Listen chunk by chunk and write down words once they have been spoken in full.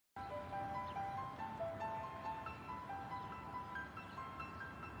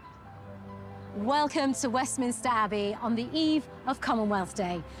Welcome to Westminster Abbey on the eve of Commonwealth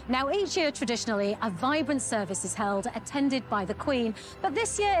Day. Now, each year, traditionally, a vibrant service is held, attended by the Queen, but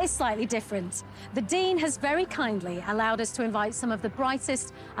this year is slightly different. The Dean has very kindly allowed us to invite some of the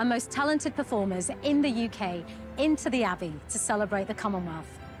brightest and most talented performers in the UK into the Abbey to celebrate the Commonwealth.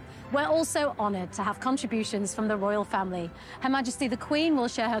 We're also honoured to have contributions from the royal family. Her Majesty the Queen will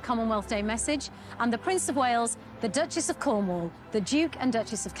share her Commonwealth Day message, and the Prince of Wales, the Duchess of Cornwall, the Duke and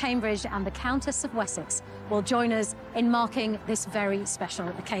Duchess of Cambridge and the Countess of Wessex will join us in marking this very special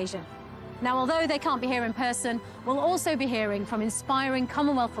occasion. Now, although they can't be here in person, we'll also be hearing from inspiring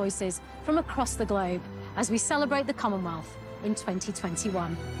Commonwealth voices from across the globe as we celebrate the Commonwealth in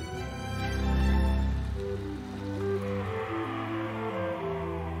 2021.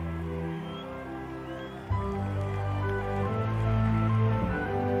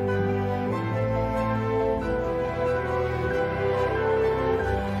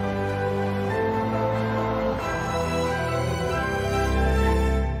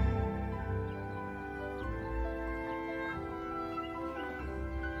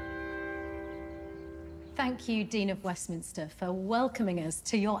 Thank you, Dean of Westminster, for welcoming us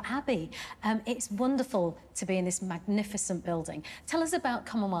to your Abbey. It's wonderful to be in this magnificent building. Tell us about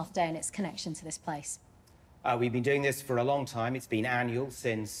Commonwealth Day and its connection to this place. We've been doing this for a long time. It's been annual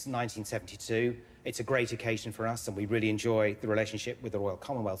since 1972. It's a great occasion for us, and we really enjoy the relationship with the Royal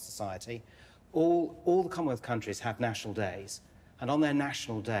Commonwealth Society. All the Commonwealth countries have national days, and on their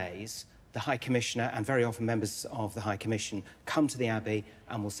national days, the High Commissioner and very often members of the High Commission come to the Abbey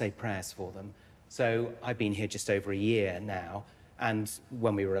and will say prayers for them. So I've been here just over a year now, and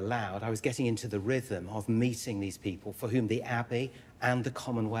when we were allowed, I was getting into the rhythm of meeting these people for whom the Abbey and the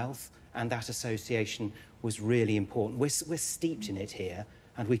Commonwealth and that association was really important. We're steeped in it here,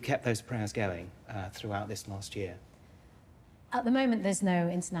 and we've kept those prayers going throughout this last year. At the moment, there's no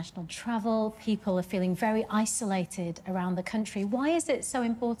international travel. People are feeling very isolated around the country. Why is it so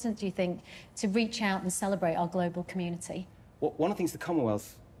important, do you think, to reach out and celebrate our global community? Well, one of the things the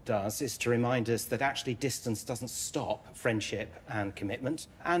Commonwealth does is to remind us that actually distance doesn't stop friendship and commitment.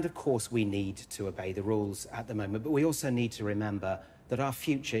 And of course, we need to obey the rules at the moment, but we also need to remember that our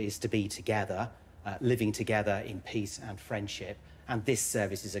future is to be together, living together in peace and friendship. And this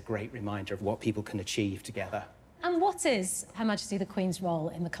service is a great reminder of what people can achieve together. And what is Her Majesty the Queen's role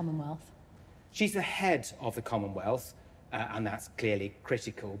in the Commonwealth? She's the head of the Commonwealth, and that's clearly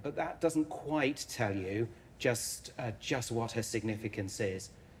critical, but that doesn't quite tell you just what her significance is.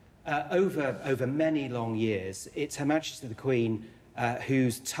 Over many long years, it's Her Majesty the Queen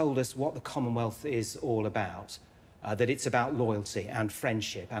who's told us what the Commonwealth is all about, that it's about loyalty and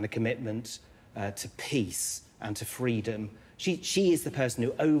friendship and a commitment to peace and to freedom. She is the person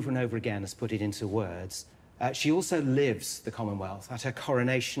who over and over again has put it into words. She also lives the Commonwealth. At her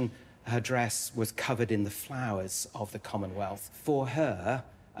coronation, her dress was covered in the flowers of the Commonwealth. For her,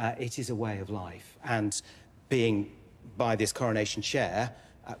 it is a way of life. And being by this coronation chair,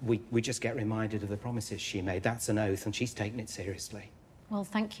 we just get reminded of the promises she made. That's an oath, and she's taken it seriously. Well,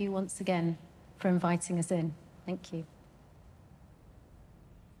 thank you once again for inviting us in. Thank you.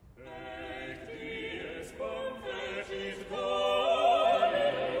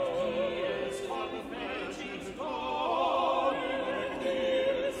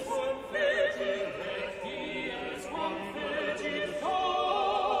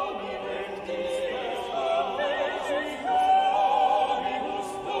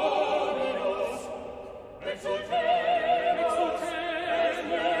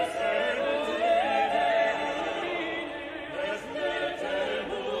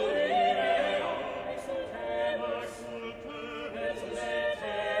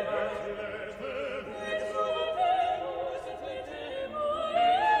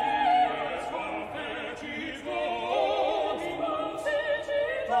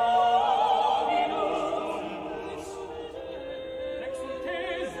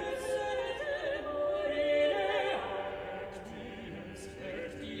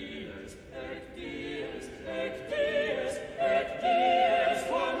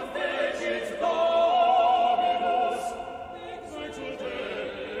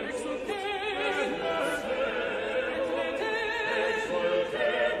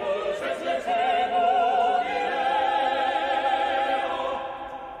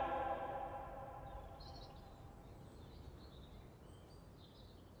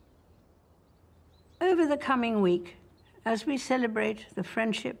 Over the coming week, as we celebrate the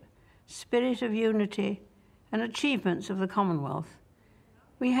friendship, spirit of unity, and achievements of the Commonwealth,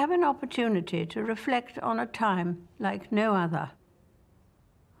 we have an opportunity to reflect on a time like no other.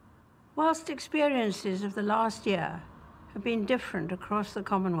 Whilst experiences of the last year have been different across the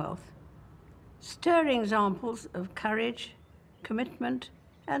Commonwealth, Stirring examples of courage, commitment,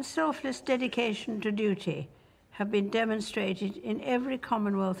 and selfless dedication to duty have been demonstrated in every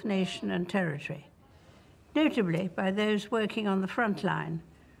Commonwealth nation and territory, notably by those working on the front line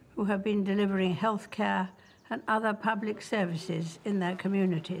who have been delivering healthcare and other public services in their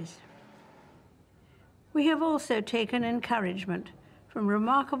communities. We have also taken encouragement from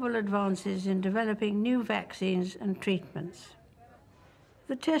remarkable advances in developing new vaccines and treatments.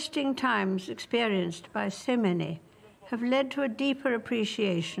 The testing times experienced by so many have led to a deeper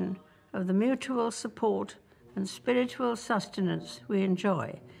appreciation of the mutual support and spiritual sustenance we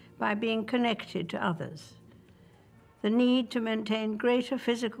enjoy by being connected to others. The need to maintain greater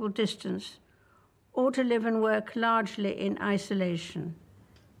physical distance or to live and work largely in isolation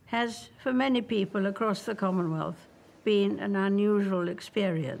has, for many people across the Commonwealth, been an unusual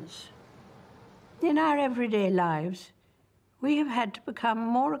experience. In our everyday lives, we have had to become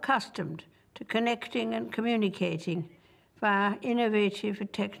more accustomed to connecting and communicating via innovative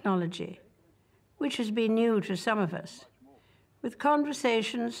technology, which has been new to some of us, with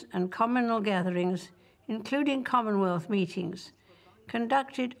conversations and communal gatherings, including Commonwealth meetings,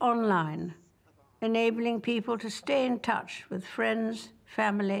 conducted online, enabling people to stay in touch with friends,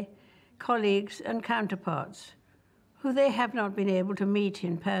 family, colleagues, and counterparts who they have not been able to meet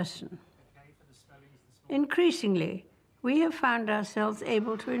in person. Increasingly, we have found ourselves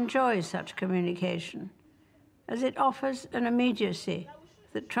able to enjoy such communication, as it offers an immediacy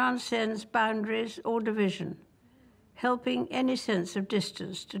that transcends boundaries or division, helping any sense of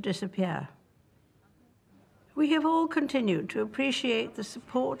distance to disappear. We have all continued to appreciate the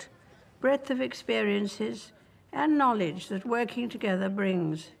support, breadth of experiences, and knowledge that working together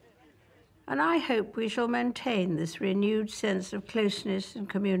brings, and I hope we shall maintain this renewed sense of closeness and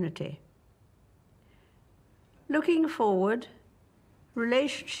community. Looking forward,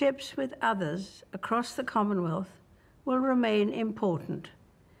 relationships with others across the Commonwealth will remain important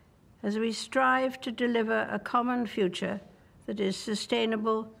as we strive to deliver a common future that is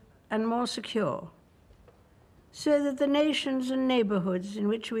sustainable and more secure, so that the nations and neighbourhoods in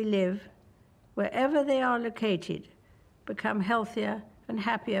which we live, wherever they are located, become healthier and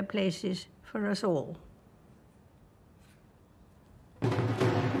happier places for us all.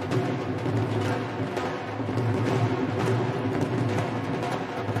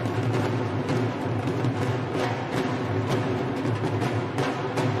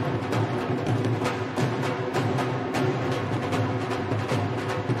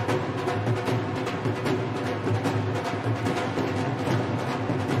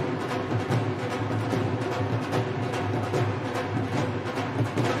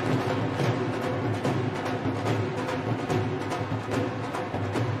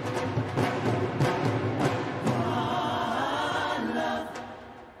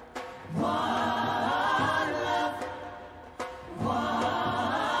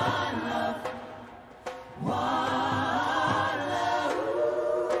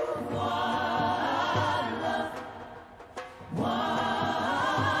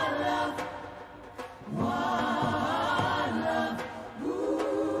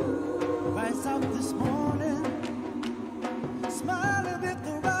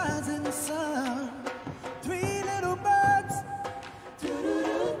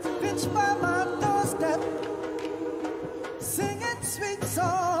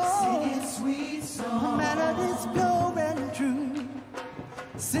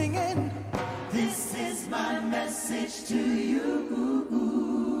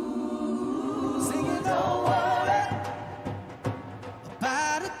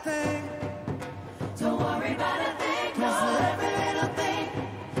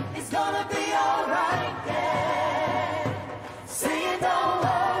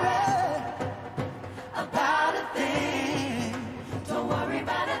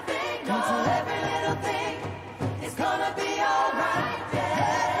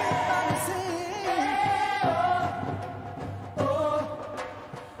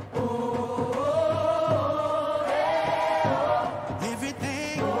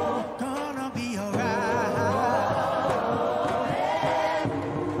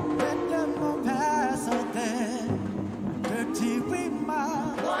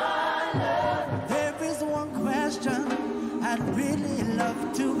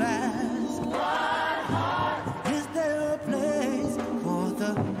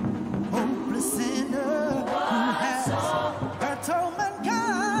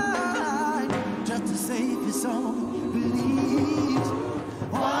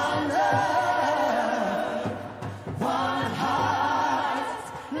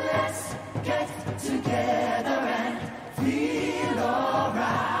 Together and feel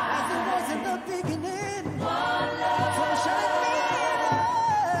alright. As it was in the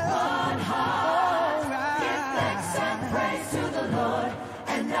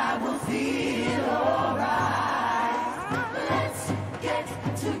I will feel alright. Let's get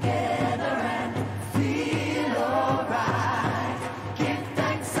together and feel alright. Give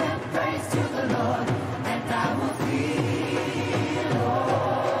thanks and praise to the Lord, and I will feel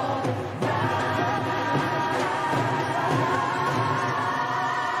alright.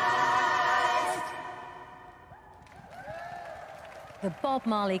 The Bob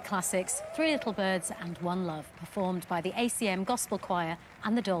Marley classics, Three Little Birds and One Love, performed by the ACM Gospel Choir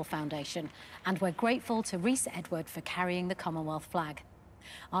and the Dole Foundation. And we're grateful to Rhys Edward for carrying the Commonwealth flag.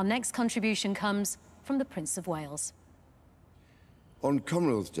 Our next contribution comes from the Prince of Wales. On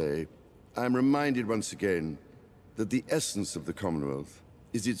Commonwealth Day, I'm reminded once again that the essence of the Commonwealth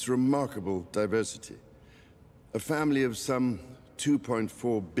is its remarkable diversity. A family of some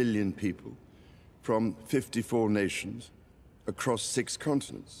 2.4 billion people from 54 nations across 6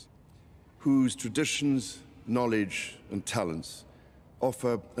 continents, whose traditions, knowledge, and talents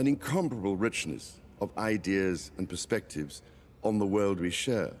offer an incomparable richness of ideas and perspectives on the world we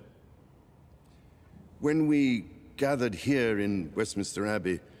share. When we gathered here in Westminster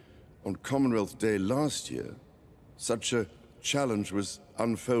Abbey on Commonwealth Day last year, such a challenge was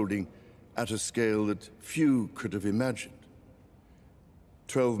unfolding at a scale that few could have imagined.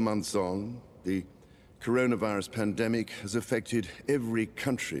 12 months on, the coronavirus pandemic has affected every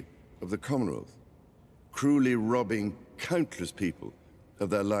country of the Commonwealth, cruelly robbing countless people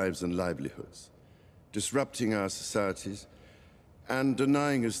of their lives and livelihoods, disrupting our societies, and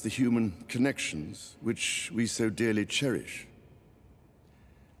denying us the human connections which we so dearly cherish.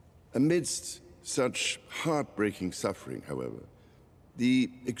 Amidst such heartbreaking suffering, however, the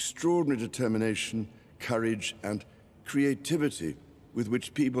extraordinary determination, courage, and creativity with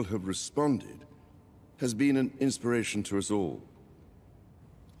which people have responded has been an inspiration to us all.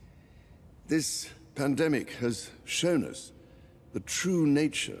 This pandemic has shown us the true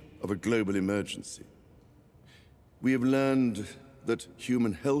nature of a global emergency. We have learned that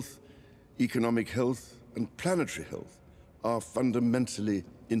human health, economic health, and planetary health are fundamentally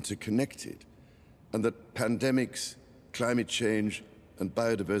interconnected, and that pandemics, climate change, and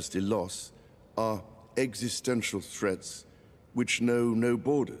biodiversity loss are existential threats which know no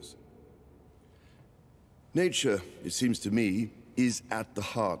borders. Nature, it seems to me, is at the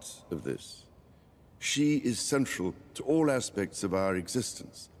heart of this. She is central to all aspects of our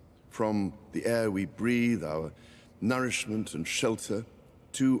existence, from the air we breathe, our nourishment and shelter,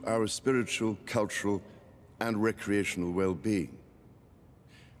 to our spiritual, cultural, and recreational well-being.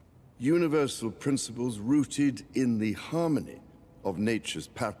 Universal principles rooted in the harmony of nature's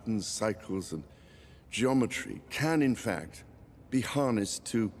patterns, cycles, and geometry can, in fact, be harnessed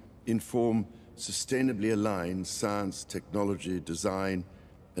to inform sustainably aligned science, technology, design,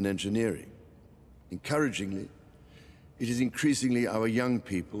 and engineering. Encouragingly, it is increasingly our young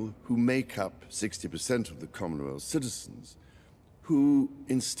people who make up 60% of the Commonwealth citizens who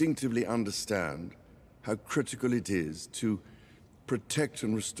instinctively understand how critical it is to protect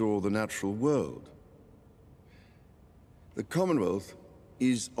and restore the natural world. The Commonwealth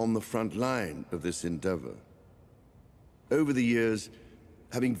is on the front line of this endeavor. Over the years,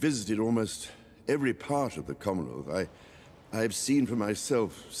 having visited almost every part of the Commonwealth, I have seen for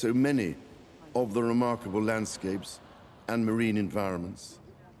myself so many of the remarkable landscapes and marine environments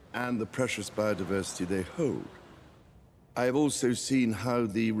and the precious biodiversity they hold. I have also seen how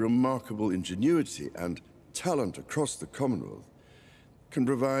the remarkable ingenuity and talent across the Commonwealth can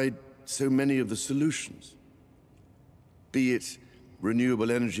provide so many of the solutions, be it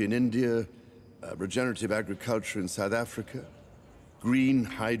renewable energy in India, regenerative agriculture in South Africa, green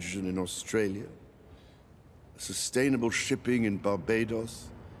hydrogen in Australia, sustainable shipping in Barbados,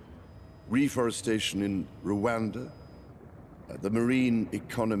 reforestation in Rwanda, the marine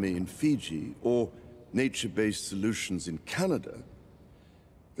economy in Fiji, or nature-based solutions in Canada.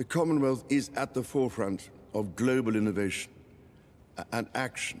 The Commonwealth is at the forefront of global innovation and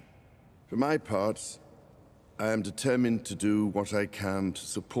action. For my part, I am determined to do what I can to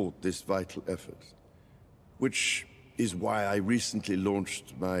support this vital effort, which is why I recently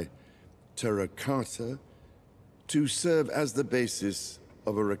launched my Terra Carta to serve as the basis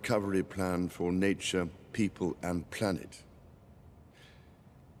of a recovery plan for nature, people, and planet.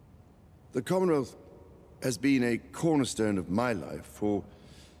 The Commonwealth has been a cornerstone of my life for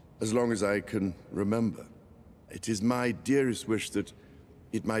as long as I can remember. It is my dearest wish that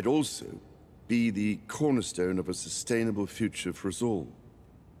it might also be the cornerstone of a sustainable future for us all.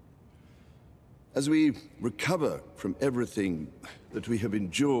 As we recover from everything that we have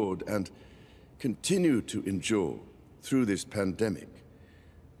endured and continue to endure through this pandemic,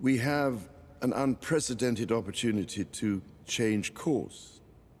 we have an unprecedented opportunity to change course.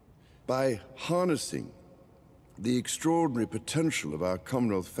 by harnessing the extraordinary potential of our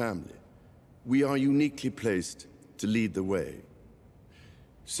Commonwealth family, we are uniquely placed to lead the way.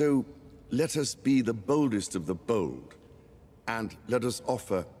 So let us be the boldest of the bold, and let us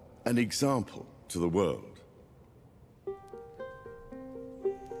offer an example to the world.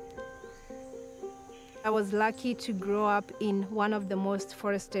 I was lucky to grow up in one of the most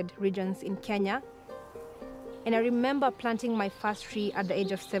forested regions in Kenya. And I remember planting my first tree at the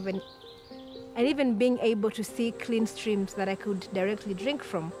age of 7, and even being able to see clean streams that I could directly drink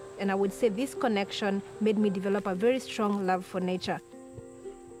from. And I would say this connection made me develop a very strong love for nature.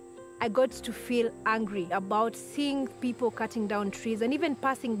 I got to feel angry about seeing people cutting down trees and even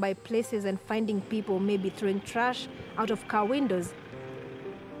passing by places and finding people maybe throwing trash out of car windows.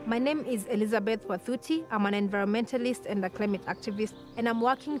 My name is Elizabeth Wathuti. I'm an environmentalist and a climate activist, and I'm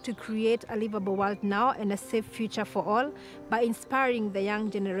working to create a livable world now and a safe future for all by inspiring the young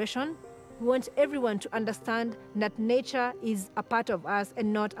generation. We want everyone to understand that nature is a part of us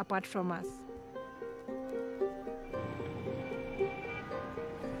and not apart from us.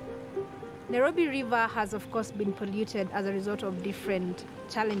 Nairobi River has, of course, been polluted as a result of different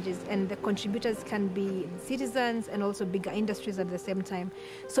challenges, and the contributors can be citizens and also bigger industries at the same time.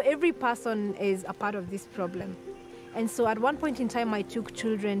 So every person is a part of this problem. And so at one point in time, I took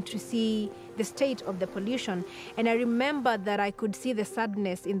children to see the state of the pollution. And I remember that I could see the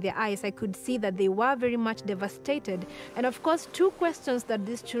sadness in their eyes. I could see that they were very much devastated. And of course, two questions that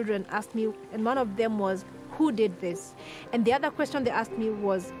these children asked me, and one of them was, who did this? And the other question they asked me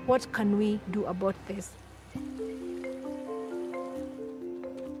was, what can we do about this?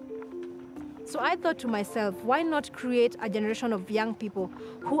 So I thought to myself, why not create a generation of young people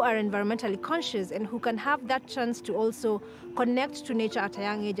who are environmentally conscious and who can have that chance to also connect to nature at a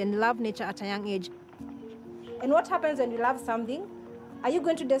young age and love nature at a young age. And what happens when you love something? Are you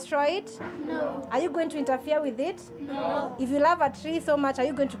going to destroy it? No. Are you going to interfere with it? No. If you love a tree so much, are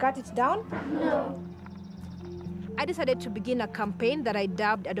you going to cut it down? No. I decided to begin a campaign that I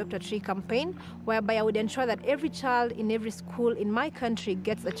dubbed Adopt a Tree campaign, whereby I would ensure that every child in every school in my country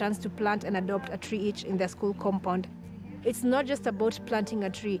gets a chance to plant and adopt a tree each in their school compound. It's not just about planting a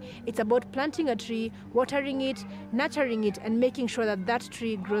tree, it's about planting a tree, watering it, nurturing it, and making sure that that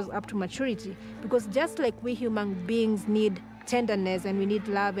tree grows up to maturity. Because just like we human beings need tenderness and we need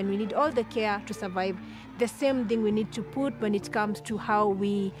love and we need all the care to survive, the same thing we need to put when it comes to how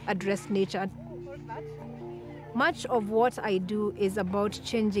we address nature. Much of what I do is about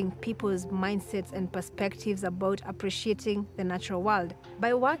changing people's mindsets and perspectives about appreciating the natural world.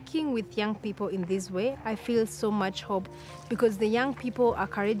 By working with young people in this way, I feel so much hope because the young people are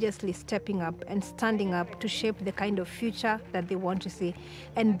courageously stepping up and standing up to shape the kind of future that they want to see.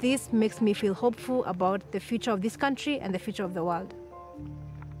 And this makes me feel hopeful about the future of this country and the future of the world.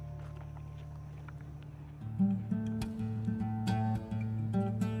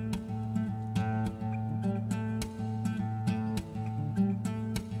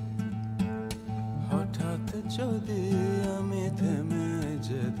 যদি আমি থেমে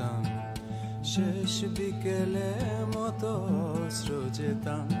যেতাম শেষ বিকেলে মতো অস্ত্র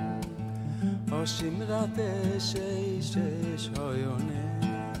যেতাম অসীম রাতে সেই শেষ হয়নে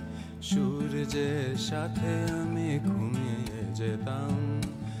সূর্যের সাথে আমি ঘুমিয়ে যেতাম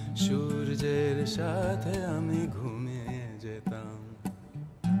সূর্যের সাথে আমি ঘুমিয়ে যেতাম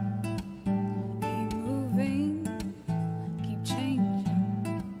Keep moving, keep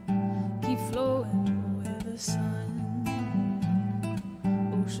changing, keep flowing with the sun.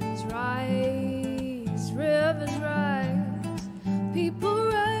 Oceans rise, rivers rise, people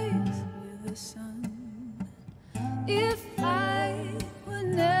rise with the sun. If I were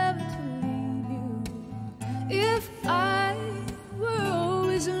never to leave you, if I were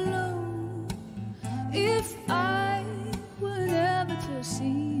always alone, if I were never to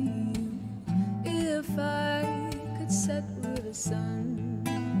see you, if I could set with the sun,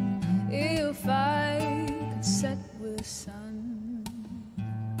 if I could set with the sun.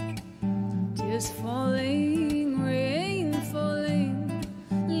 Tears falling, rain falling,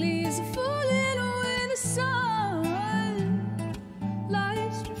 leaves are falling with the sun.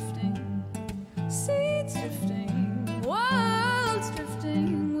 Lights drifting, seeds drifting, worlds drifting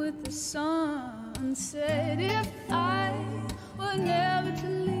with the sun. Said if I were never to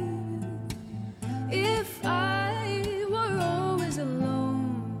leave you, if I were always alone,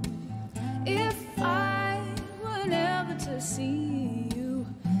 if I were never to see you,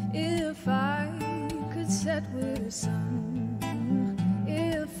 if I could set with the sun,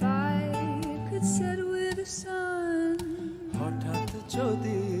 if I could set with the sun. হঠাৎ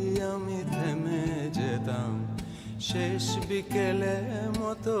যদি আমি থেমে যেতাম শেষ বিকেলে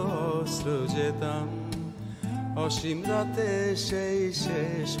মতো অস্ত্র যেতাম অসীম রাতে সেই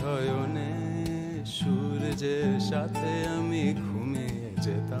শেষ শয়নে সূর্যের সাথে আমি ঘুমিয়ে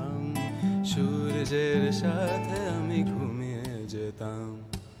যেতাম সূর্যের সাথে আমি ঘুমিয়ে যেতাম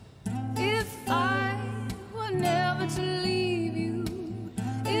If I were never to leave you,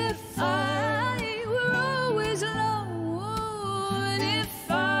 if I were always alone, if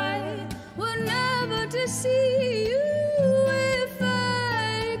I were never to see you, if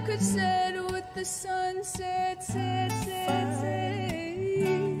I could set with the sunset,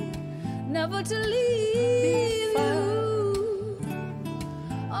 never to leave you,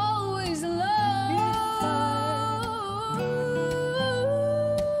 always alone.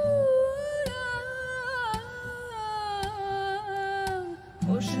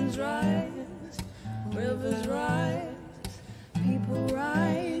 Oceans rise, rivers rise, people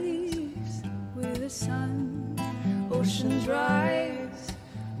rise with the sun. Oceans rise,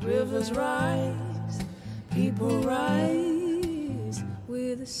 rivers rise, people rise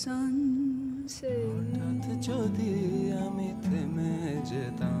with the sun. হঠাৎ যদি আমি থেমে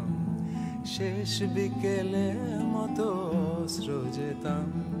যেতাম শেষ বিকেলে মতো অস্ত্র যেতাম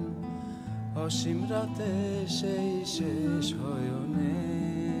অসীম রাতে সেই শেষ শয়নে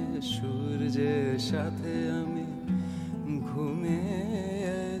সূর্যের সাথে আমি ঘুমিয়ে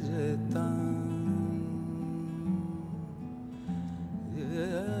যেতাম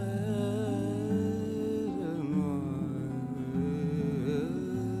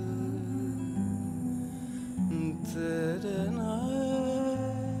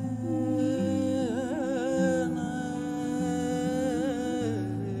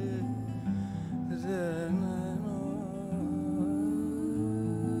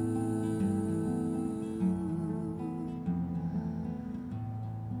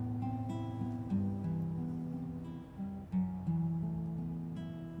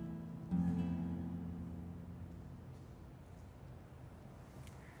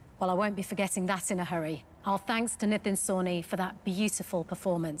Well, I won't be forgetting that in a hurry. Our thanks to Nitin Sawhney for that beautiful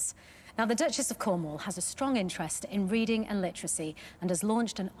performance. Now, the Duchess of Cornwall has a strong interest in reading and literacy and has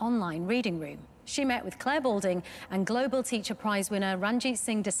launched an online reading room. She met with Claire Balding and Global Teacher Prize winner Ranjit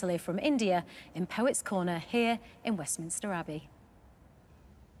Singh Disale from India in Poets' Corner here in Westminster Abbey.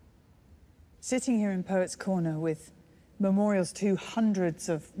 Sitting here in Poets' Corner with memorials to hundreds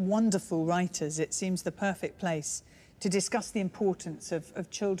of wonderful writers, it seems the perfect place to discuss the importance of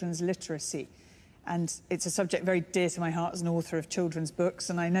children's literacy. And it's a subject very dear to my heart as an author of children's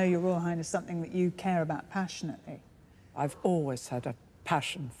books, and I know, Your Royal Highness, something that you care about passionately. I've always had a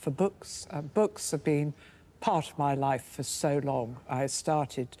passion for books. Books have been part of my life for so long. I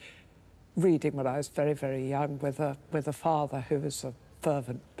started reading when I was very, very young with a father who was a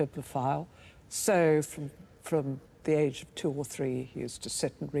fervent bibliophile. So from the age of 2 or 3, he used to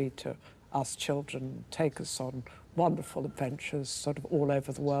sit and read to us children, take us on wonderful adventures sort of all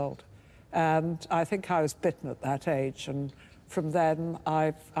over the world. And I think I was bitten at that age, and from then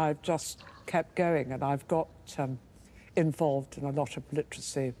I've just kept going, and I've got involved in a lot of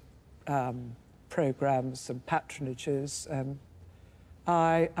literacy programs and patronages, and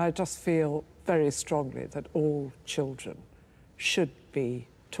I just feel very strongly that all children should be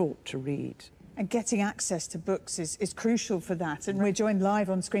taught to read. And getting access to books is crucial for that. And we're joined live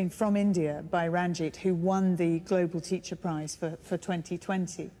on screen from India by Ranjit, who won the Global Teacher Prize for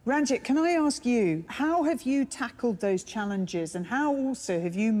 2020. Ranjit, can I ask you, how have you tackled those challenges, and how also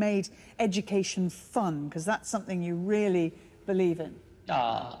have you made education fun? Because that's something you really believe in.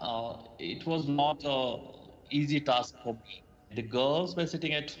 It was not an easy task for me. The girls were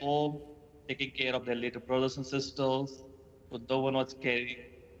sitting at home, taking care of their little brothers and sisters, but no one was caring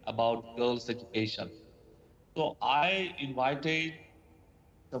about girls' education. So I invited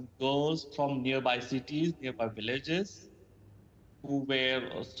some girls from nearby cities, nearby villages, who were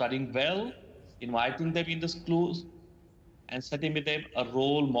studying well, inviting them in the schools and setting with them a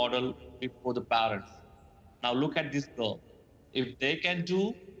role model before the parents. Now look at this girl. If they can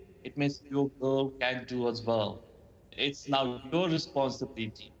do, it means your girl can do as well. It's now your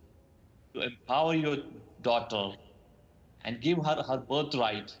responsibility to empower your daughter and give her her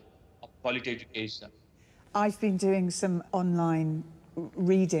birthright of quality education. I've been doing some online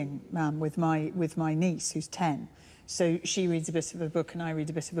reading, ma'am, with my niece, who's 10. So she reads a bit of a book and I read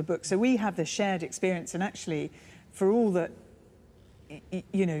a bit of a book. So we have this shared experience, and actually, for all that,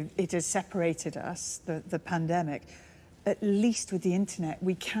 you know, it has separated us, the pandemic, at least with the internet,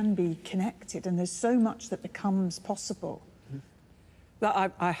 we can be connected, and there's so much that becomes possible.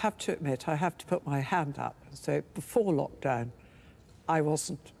 Well, I have to admit, I have to put my hand up. So before lockdown, I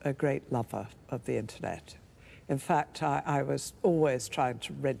wasn't a great lover of the internet. In fact, I was always trying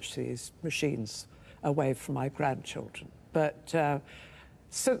to wrench these machines away from my grandchildren. But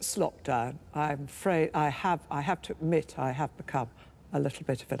since lockdown, I'm afraid I have to admit I have become a little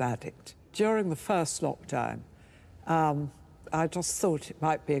bit of an addict. During the first lockdown, I just thought it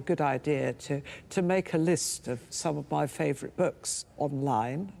might be a good idea to make a list of some of my favourite books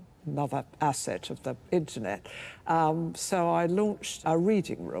online, another asset of the internet. So I launched a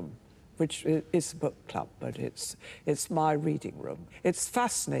reading room, which is a book club, but it's my reading room. It's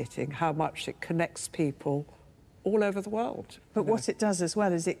fascinating how much it connects people all over the world. But what it does as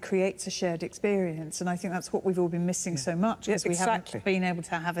well is it creates a shared experience, and I think that's what we've all been missing so much, because we haven't been able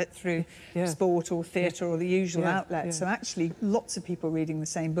to have it through sport or theatre or the usual outlets. So actually lots of people reading the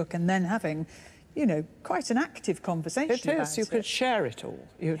same book and then having, you know, quite an active conversation about it. It is. You could share it all,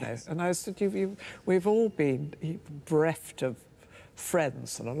 you know. And I said, we've all been bereft of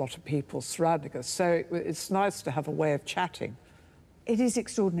friends and a lot of people surrounding us, so it's nice to have a way of chatting. It is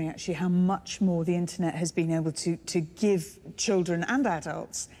extraordinary, actually, how much more the internet has been able to give children and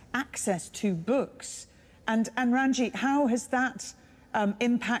adults access to books. And Ranjit, how has that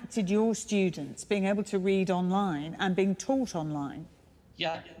impacted your students, being able to read online and being taught online?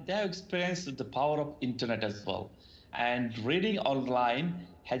 Yeah, they have experienced the power of internet as well. And reading online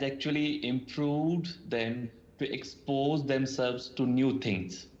has actually improved them to expose themselves to new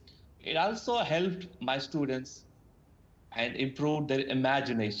things. It also helped my students and improved their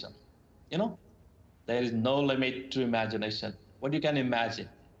imagination. You know, there is no limit to imagination. What you can imagine,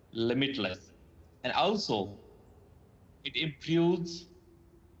 limitless. And also, it improves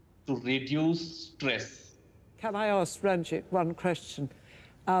to reduce stress. Can I ask Ranjit one question?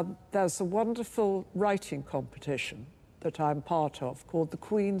 There's a wonderful writing competition that I'm part of called the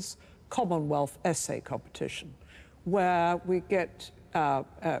Queen's Commonwealth Essay Competition, where we get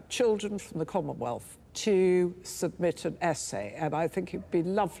children from the Commonwealth to submit an essay, and I think it'd be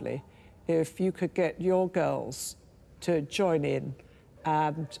lovely if you could get your girls to join in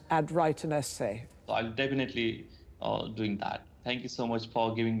and write an essay. I'll definitely doing that. Thank you so much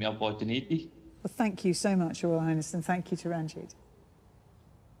for giving me opportunity. Well, thank you so much, Your Royal Highness, and thank you to Ranjit.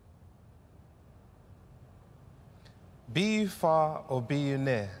 Be you far or be you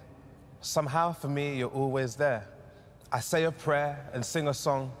near, somehow for me you're always there. I say a prayer and sing a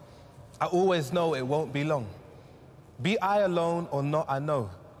song, I always know it won't be long. Be I alone or not, I know.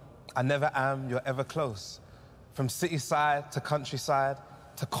 I never am, you're ever close. From city side to countryside,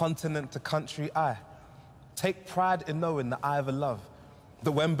 to continent to country, I take pride in knowing that I have a love,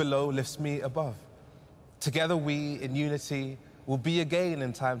 that when below lifts me above. Together we, in unity, will be again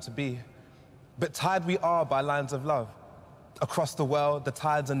in time to be. But tied we are by lines of love. Across the world, the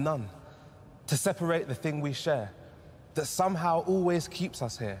tides are none. To separate the thing we share, that somehow always keeps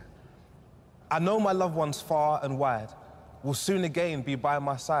us here. I know my loved ones far and wide will soon again be by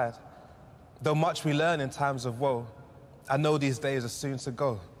my side. Though much we learn in times of woe, I know these days are soon to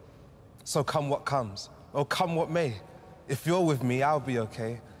go. So come what comes, or come what may, if you're with me, I'll be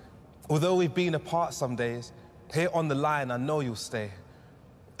okay. Although we've been apart some days, here on the line, I know you'll stay.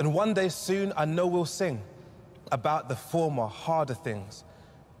 And one day soon, I know we'll sing about the former, harder things,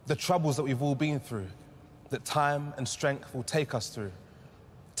 the troubles that we've all been through, that time and strength will take us through.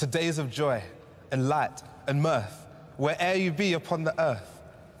 To days of joy and light and mirth, where'er you be upon the earth.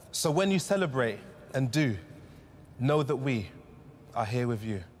 So when you celebrate and do, know that we are here with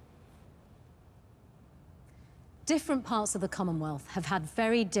you. Different parts of the Commonwealth have had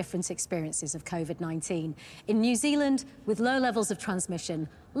very different experiences of COVID-19. In New Zealand, with low levels of transmission,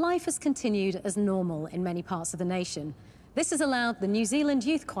 life has continued as normal in many parts of the nation. This has allowed the New Zealand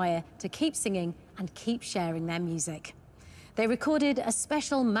Youth Choir to keep singing and keep sharing their music. They recorded a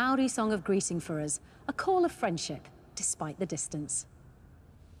special Maori song of greeting for us, a call of friendship, despite the distance.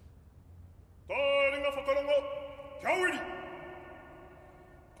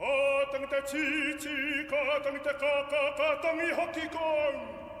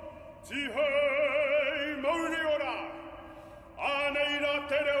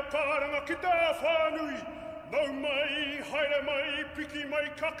 Nau mai, haere mai, piki mai,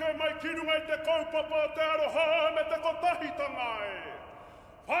 kake mai, kirunga te kaupapa, te aroha me te kotahitanga e.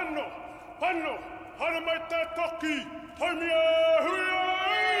 Pano, pano, hara mai te toki, haumia huia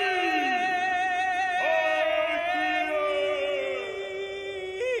ai!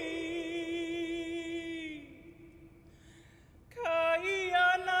 Kai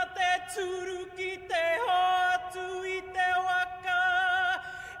ana te turu ki te hoatu I te waka,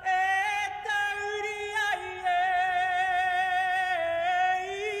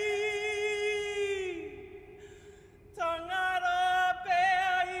 Tangara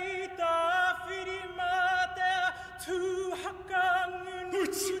pea I ta whirima te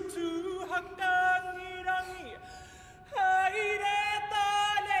Roots!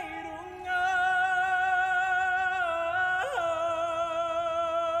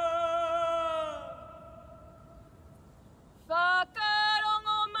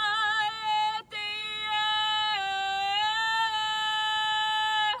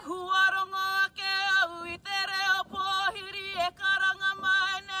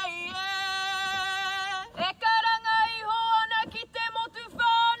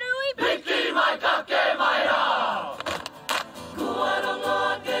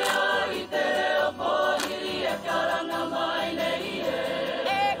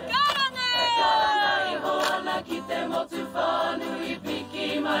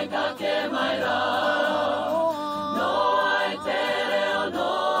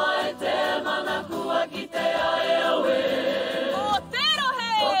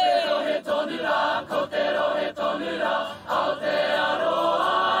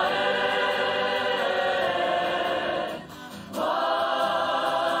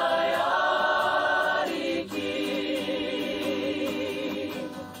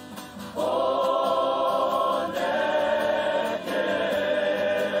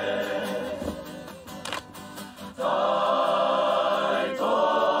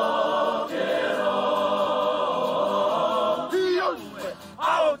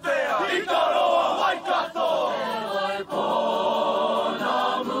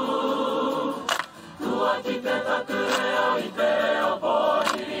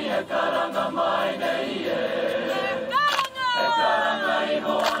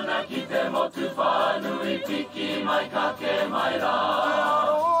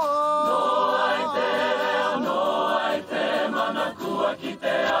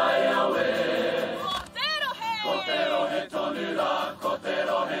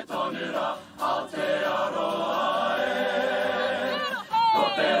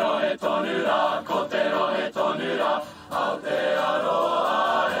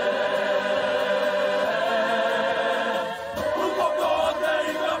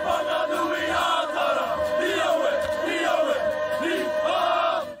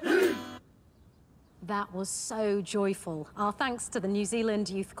 That was so joyful. Our thanks to the New Zealand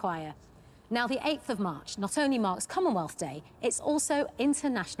Youth Choir. Now, the 8th of March not only marks Commonwealth Day, it's also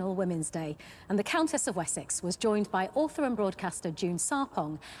International Women's Day. And the Countess of Wessex was joined by author and broadcaster June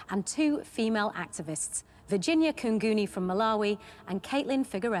Sarpong and 2 female activists, Virginia Kunguni from Malawi and Caitlin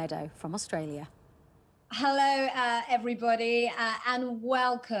Figueredo from Australia. Hello, everybody, and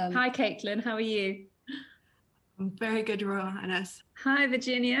welcome. Hi, Caitlin. How are you? I'm very good, Ines. Hi,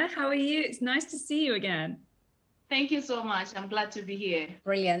 Virginia. How are you? It's nice to see you again. Thank you so much. I'm glad to be here.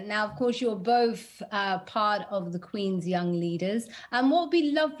 Brilliant. Now, of course, you're both part of the Queen's Young Leaders. And what would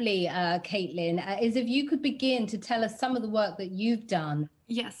be lovely, Caitlin, is if you could begin to tell us some of the work that you've done.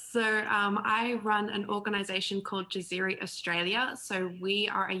 Yes, so I run an organisation called Jaziri Australia. So we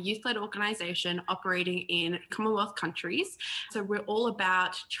are a youth-led organisation operating in Commonwealth countries. So we're all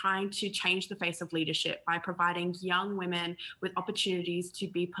about trying to change the face of leadership by providing young women with opportunities to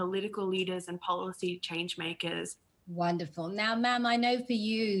be political leaders and policy change makers. Wonderful. Now, ma'am, I know for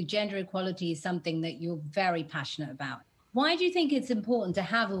you, gender equality is something that you're very passionate about. Why do you think it's important to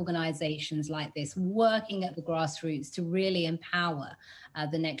have organisations like this working at the grassroots to really empower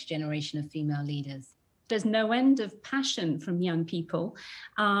the next generation of female leaders? There's no end of passion from young people,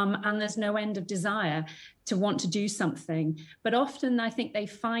 and there's no end of desire to want to do something. But often I think they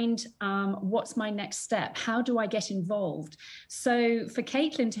find, what's my next step? How do I get involved? So for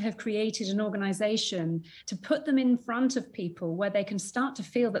Caitlin to have created an organisation to put them in front of people where they can start to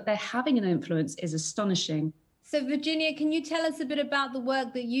feel that they're having an influence is astonishing. So Virginia, can you tell us a bit about the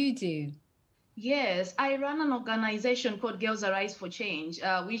work that you do? Yes, I run an organization called Girls Arise for Change,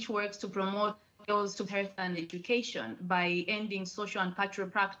 which works to promote girls to health and education by ending social and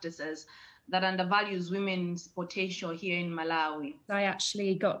patriarchal practices that undervalues women's potential here in Malawi. I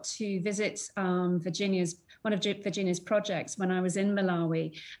actually got to visit one of Virginia's projects when I was in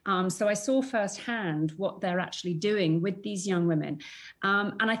Malawi. So I saw firsthand what they're actually doing with these young women.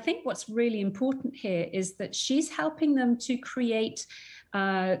 And I think what's really important here is that she's helping them to create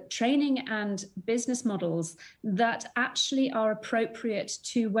training and business models that actually are appropriate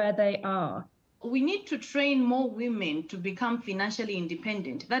to where they are. We need to train more women to become financially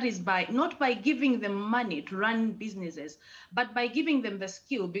independent. That is not by giving them money to run businesses, but by giving them the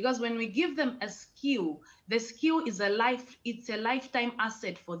skill. Because when we give them a skill, The skill is it's a lifetime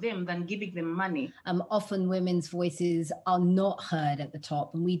asset for them than giving them money. Often women's voices are not heard at the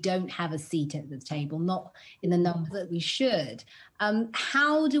top, and we don't have a seat at the table, not in the number that we should.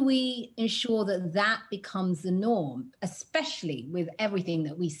 How do we ensure that that becomes the norm, especially with everything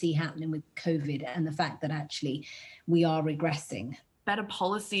that we see happening with COVID and the fact that actually we are regressing? Better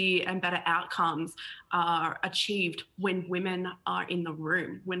policy and better outcomes are achieved when women are in the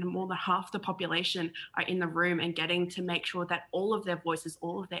room, when more than half the population are in the room and getting to make sure that all of their voices,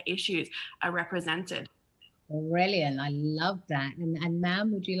 all of their issues are represented. Brilliant. I love that. And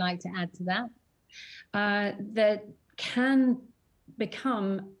ma'am, would you like to add to that? There can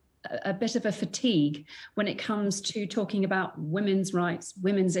become a bit of a fatigue when it comes to talking about women's rights,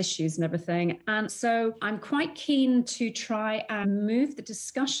 women's issues and everything. And so I'm quite keen to try and move the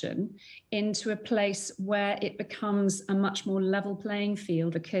discussion into a place where it becomes a much more level playing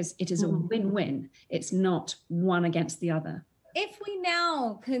field, because it is a win-win. It's not one against the other. If we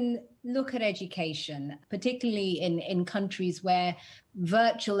now can look at education, particularly in countries where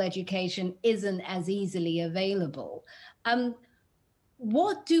virtual education isn't as easily available,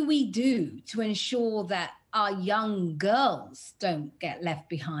 what do we do to ensure that our young girls don't get left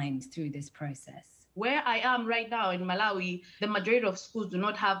behind through this process? Where I am right now in Malawi, the majority of schools do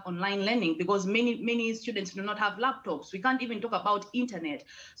not have online learning because many students do not have laptops. We can't even talk about internet.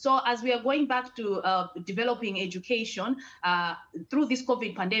 So as we are going back to developing education through this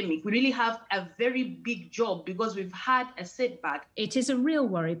COVID pandemic, we really have a very big job because we've had a setback. It is a real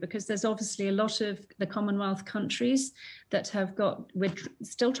worry because there's obviously a lot of the Commonwealth countries that have we're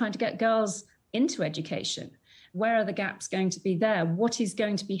still trying to get girls into education. Where are the gaps going to be there? What is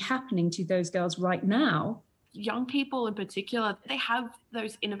going to be happening to those girls right now? Young people in particular, they have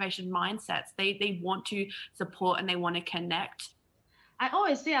those innovation mindsets. They want to support and they want to connect. I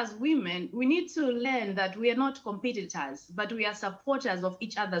always say as women, we need to learn that we are not competitors, but we are supporters of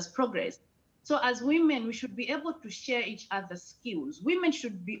each other's progress. So as women, we should be able to share each other's skills. Women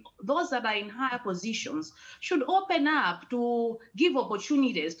should be, those that are in higher positions, should open up to give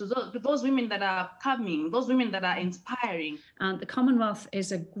opportunities to those women that are coming, those women that are inspiring. And the Commonwealth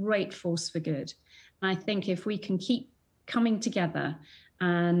is a great force for good. And I think if we can keep coming together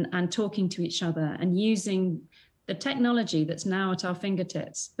and talking to each other and using the technology that's now at our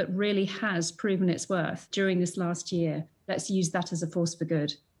fingertips, that really has proven its worth during this last year, let's use that as a force for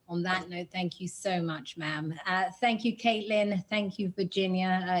good. On that note, thank you so much, ma'am. Thank you, Caitlin. Thank you,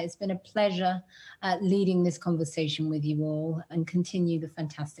 Virginia. It's been a pleasure leading this conversation with you all, and continue the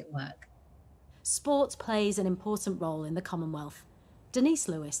fantastic work. Sport plays an important role in the Commonwealth. Denise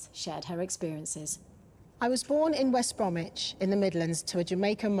Lewis shared her experiences. I was born in West Bromwich in the Midlands to a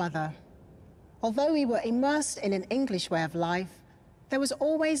Jamaican mother. Although we were immersed in an English way of life, there was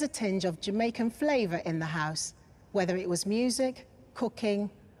always a tinge of Jamaican flavour in the house, whether it was music, cooking,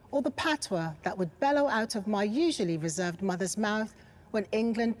 or the patois that would bellow out of my usually reserved mother's mouth when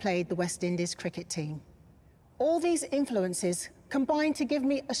England played the West Indies cricket team. All these influences combined to give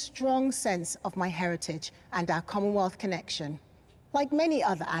me a strong sense of my heritage and our Commonwealth connection. Like many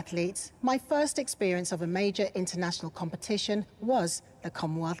other athletes, my first experience of a major international competition was the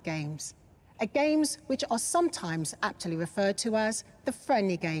Commonwealth Games. Games which are sometimes aptly referred to as the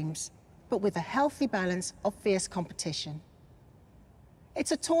friendly games, but with a healthy balance of fierce competition.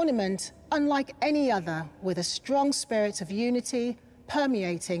 It's a tournament unlike any other, with a strong spirit of unity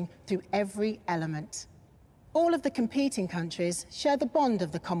permeating through every element. All of the competing countries share the bond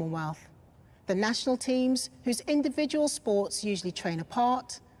of the Commonwealth. The national teams, whose individual sports usually train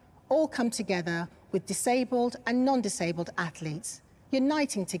apart, all come together with disabled and non-disabled athletes,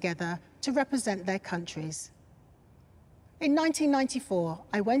 uniting together to represent their countries. In 1994,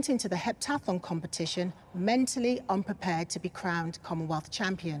 I went into the heptathlon competition mentally unprepared to be crowned Commonwealth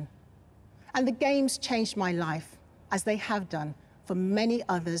champion. And the Games changed my life, as they have done for many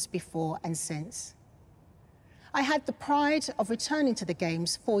others before and since. I had the pride of returning to the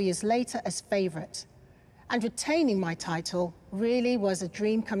Games 4 years later as favourite, and retaining my title really was a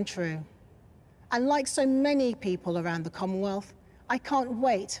dream come true. And like so many people around the Commonwealth, I can't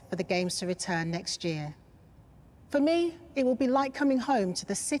wait for the Games to return next year. For me, it will be like coming home to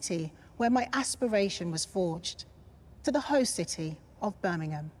the city where my aspiration was forged, to the host city of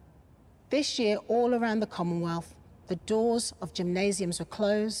Birmingham. This year, all around the Commonwealth, the doors of gymnasiums were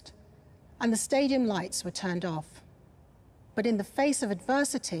closed and the stadium lights were turned off. But in the face of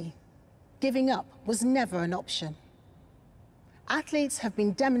adversity, giving up was never an option. Athletes have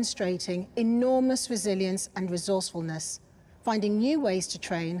been demonstrating enormous resilience and resourcefulness, finding new ways to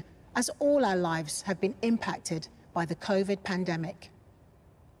train, as all our lives have been impacted by the COVID pandemic.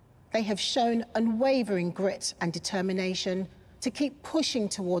 They have shown unwavering grit and determination to keep pushing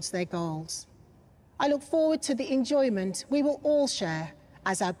towards their goals. I look forward to the enjoyment we will all share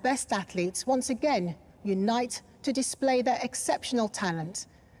as our best athletes once again unite to display their exceptional talent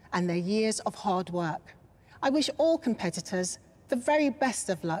and their years of hard work. I wish all competitors the very best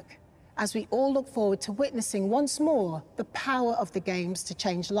of luck as we all look forward to witnessing once more the power of the Games to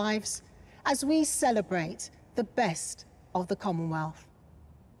change lives as we celebrate the best of the Commonwealth.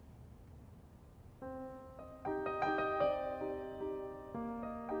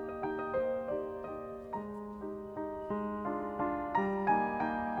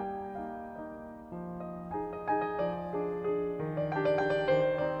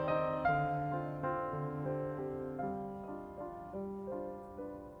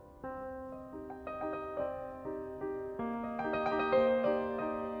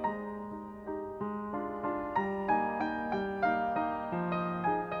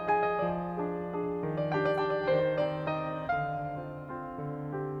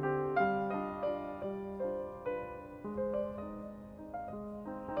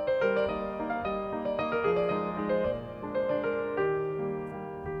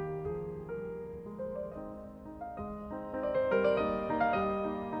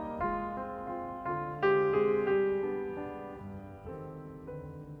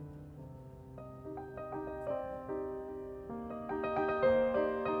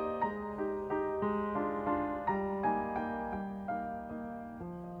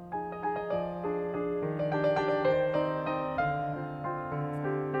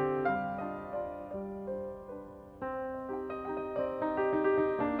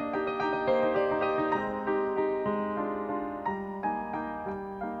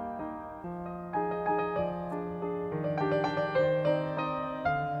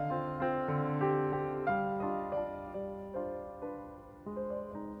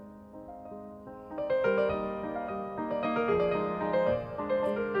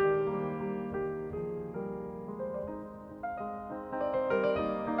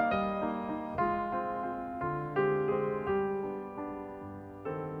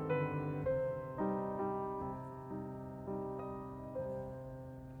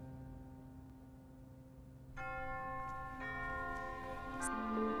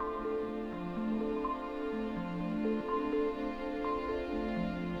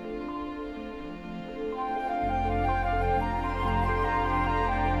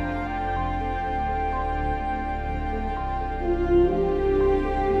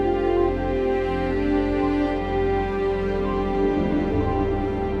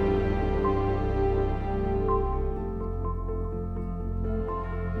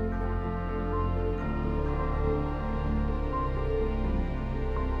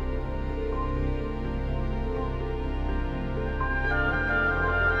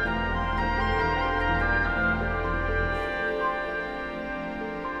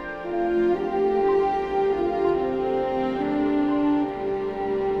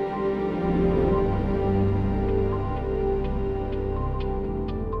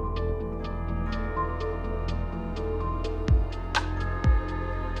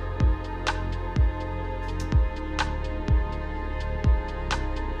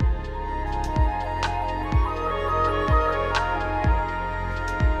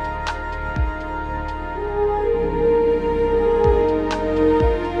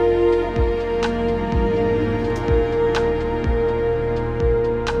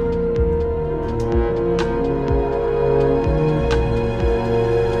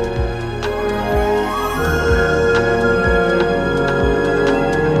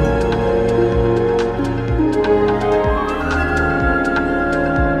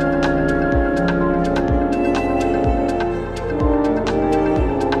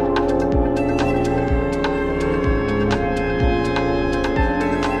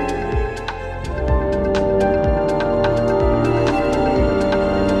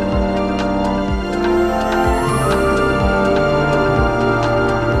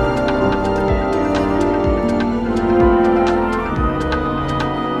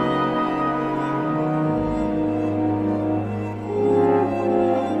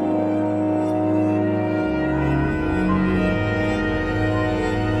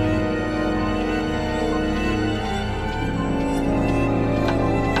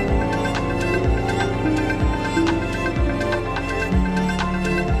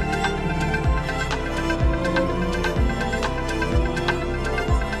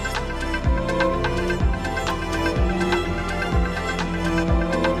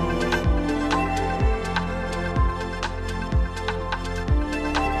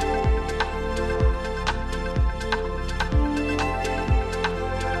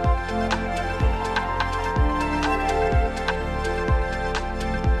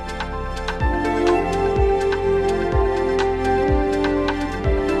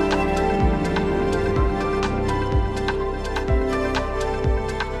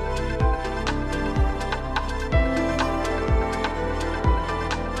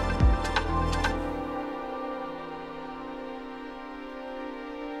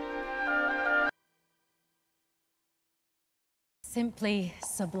 Simply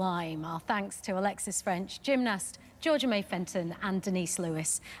sublime. Our thanks to Alexis French, gymnast Georgia May Fenton and Denise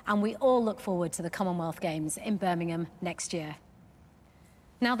Lewis. And we all look forward to the Commonwealth Games in Birmingham next year.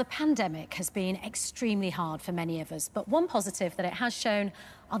 Now, the pandemic has been extremely hard for many of us, but one positive that it has shown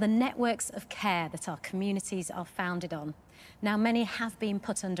are the networks of care that our communities are founded on. Now, many have been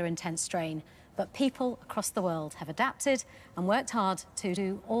put under intense strain, but people across the world have adapted and worked hard to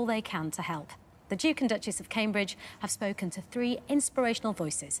do all they can to help. The Duke and Duchess of Cambridge have spoken to 3 inspirational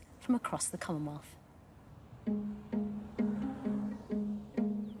voices from across the Commonwealth.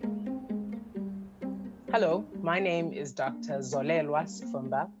 Hello, my name is Dr. Zolelwa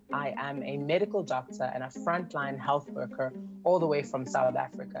Sifumba. I am a medical doctor and a frontline health worker all the way from South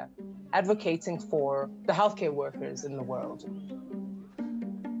Africa, advocating for the healthcare workers in the world.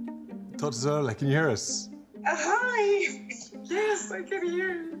 Dr. Zola, can you hear us? Hi! Yes, I can hear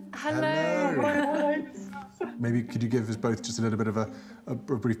you. Hello. Maybe could you give us both just a little bit of a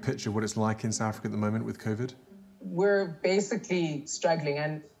brief picture of what it's like in South Africa at the moment with COVID? We're basically struggling,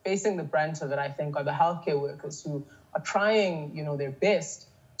 and facing the brunt of it, I think, are the healthcare workers who are trying, their best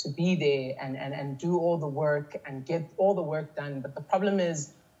to be there and do all the work and get all the work done. But the problem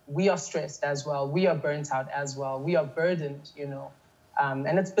is we are stressed as well. We are burnt out as well. We are burdened,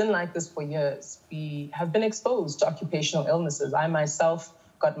 and it's been like this for years. We have been exposed to occupational illnesses. I myself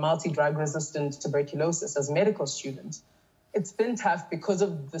got multi-drug resistant tuberculosis as a medical student. It's been tough because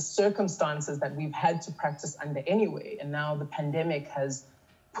of the circumstances that we've had to practice under anyway. And now the pandemic has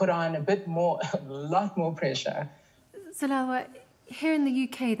put on a lot more pressure. Zolelwa, here in the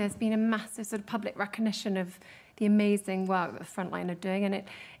UK, there's been a massive sort of public recognition of the amazing work that the frontline are doing. And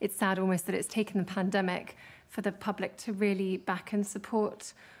it's sad almost that it's taken the pandemic for the public to really back and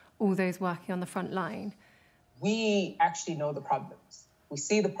support all those working on the front line. We actually know the problems. We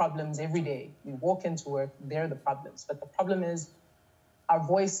see the problems every day. We walk into work, they're the problems. But the problem is our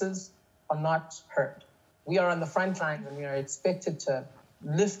voices are not heard. We are on the front line and we are expected to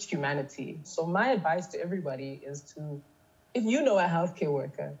lift humanity. So my advice to everybody is to, if you know a healthcare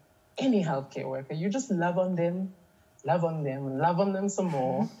worker, any healthcare worker, you just love on them, love on them some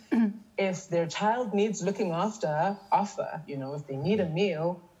more. If their child needs looking after, offer. If they need a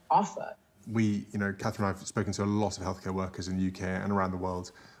meal, offer. We, Catherine and I have spoken to a lot of healthcare workers in the UK and around the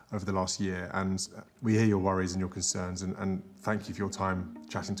world over the last year, and we hear your worries and your concerns, and thank you for your time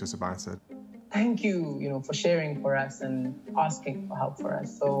chatting to us about it. Thank you, for sharing for us and asking for help for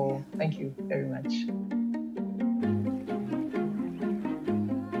us. So thank you very much.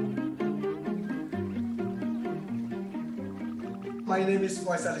 My name is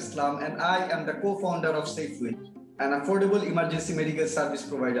Faisal Islam, and I am the co-founder of SafeWheel, an affordable emergency medical service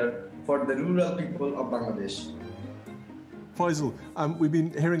provider for the rural people of Bangladesh. Faisal, we've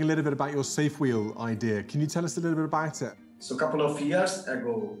been hearing a little bit about your SafeWheel idea. Can you tell us a little bit about it? So a couple of years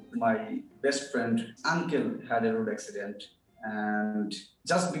ago, my best friend, uncle, had a road accident. And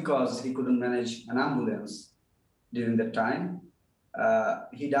just because he couldn't manage an ambulance during that time,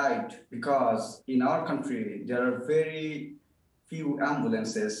 he died, because in our country, there are very few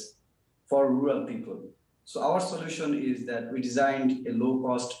ambulances for rural people. So our solution is that we designed a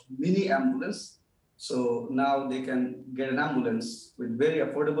low-cost mini ambulance. So now they can get an ambulance with very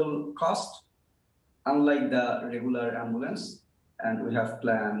affordable cost, unlike the regular ambulance. And we have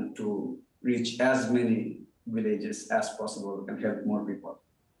planned to reach as many villages as possible and help more people.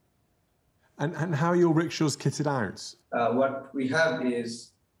 And how are your rickshaws kitted out? What we have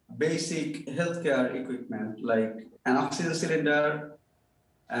is basic healthcare equipment, like an oxygen cylinder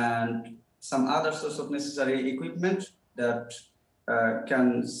and some other sorts of necessary equipment that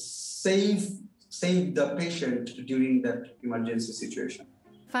can save the patient during that emergency situation.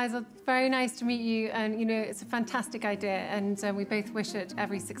 Faisal, very nice to meet you, and it's a fantastic idea, and we both wish it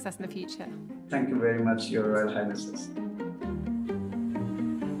every success in the future. Thank you very much, Your Royal Highnesses.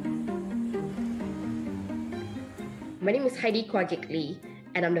 My name is Heidi Kwajik Lee,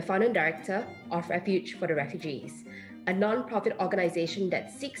 and I'm the founder and director of Refuge for the Refugees, a non-profit organization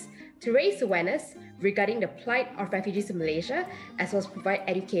that seeks to raise awareness regarding the plight of refugees in Malaysia, as well as provide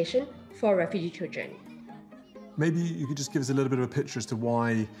education for refugee children. Maybe you could just give us a little bit of a picture as to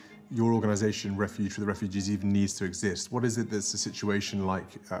why your organisation, Refuge for the Refugees, even needs to exist. What is it that's a situation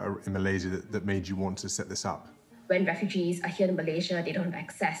like in Malaysia that made you want to set this up? When refugees are here in Malaysia, they don't have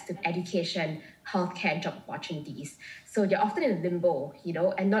access to education, healthcare, and job opportunities. So they're often in limbo,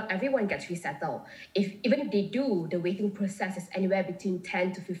 and not everyone gets resettled. Even if they do, the waiting process is anywhere between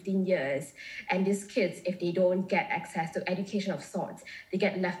 10 to 15 years. And these kids, if they don't get access to education of sorts, they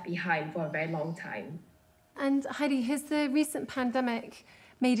get left behind for a very long time. And Heidi, has the recent pandemic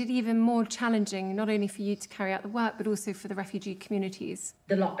made it even more challenging, not only for you to carry out the work, but also for the refugee communities?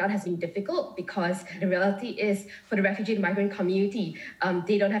 The lockdown has been difficult because the reality is for the refugee and migrant community,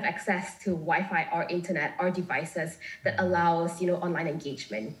 they don't have access to Wi-Fi or internet or devices that allows, online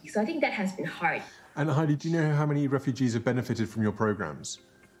engagement. So I think that has been hard. And Heidi, do you know how many refugees have benefited from your programs?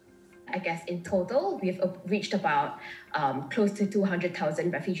 I guess in total, we've reached about close to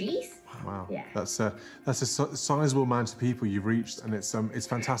 200,000 refugees. Wow, yeah. That's a sizable amount of people you've reached, and it's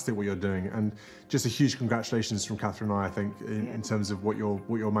fantastic what you're doing. And just a huge congratulations from Catherine and I think, in terms of what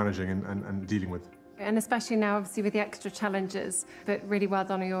you're managing and dealing with. And especially now, obviously, with the extra challenges, but really well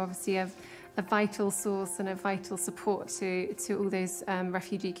done. You're obviously a vital source and a vital support to all those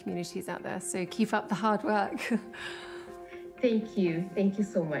refugee communities out there. So keep up the hard work. Thank you. Thank you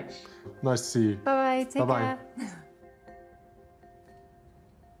so much. Nice to see you. Bye-bye. Take Bye-bye. care.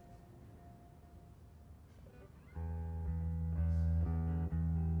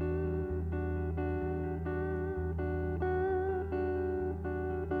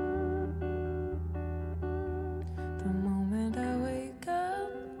 The moment I wake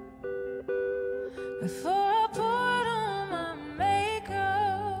up, before I put on my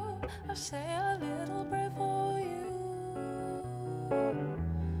makeup, I say a little prayer for you.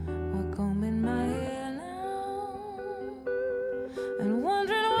 While combing my hair now, and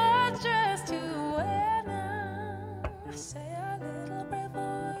wondering what dress to wear now, I say a little prayer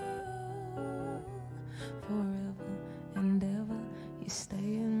for you. Forever and ever, you stay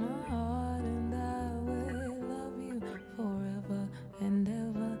in my heart, and I will love you forever and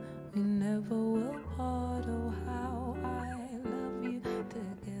ever. We never will part. Oh, how I love you.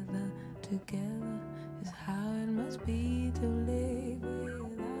 Together, together is how it must be to live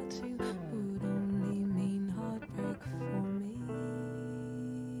without you. Would only mean heartbreak for me.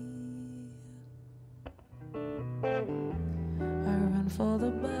 I run for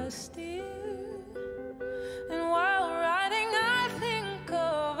the bus, dear, and while riding I think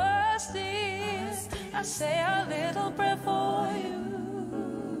of us, dear. I say a little prayer for you.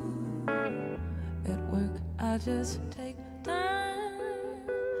 At work I just take time,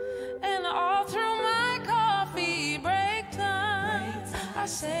 and all through my coffee break time, I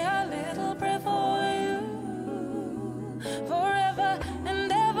say a little prayer for you. Forever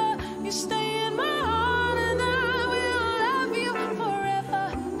and ever, you stay in my heart, and I will love you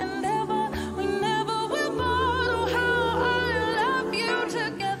forever and ever. We never will part. Oh, how I love you.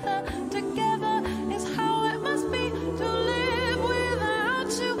 Together, together is how it must be to live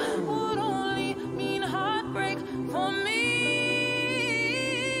without you. Would only mean heartbreak for me.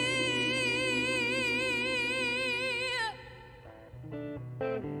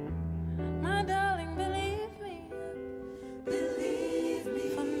 My darling, believe me. Believe me.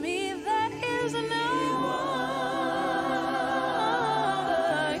 For me, there is no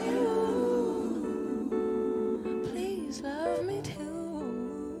other you. Please love me too.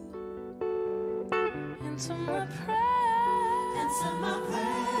 Answer my prayer. Answer my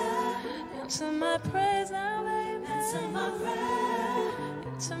prayer. Answer my prayers now, baby. Answer my prayer.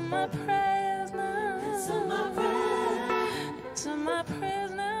 Answer my prayers now. Answer my prayer. Answer my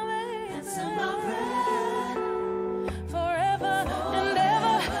prayers now, baby. Answer my prayer. Forever and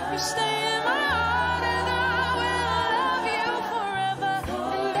ever, you stay in my heart, and I will love you forever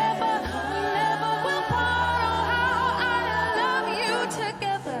and ever. We never will part. Oh, how I love you.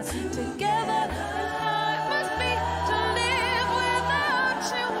 Together, together is how it must be to live without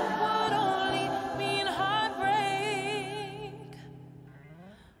you. Would only mean heartbreak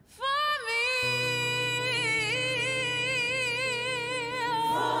for me.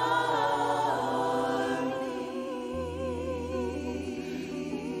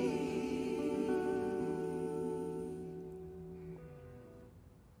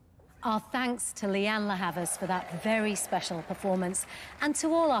 Our thanks to Leanne Lahavas for that very special performance, and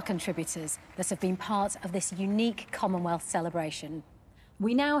to all our contributors that have been part of this unique Commonwealth celebration.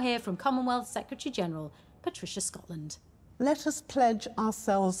 We now hear from Commonwealth Secretary-General Patricia Scotland. Let us pledge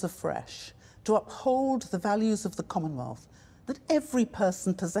ourselves afresh to uphold the values of the Commonwealth, that every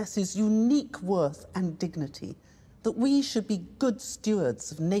person possesses unique worth and dignity, that we should be good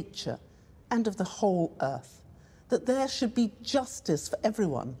stewards of nature and of the whole earth, that there should be justice for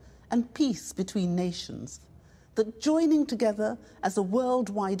everyone and peace between nations, that joining together as a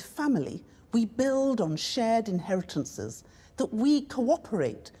worldwide family, we build on shared inheritances, that we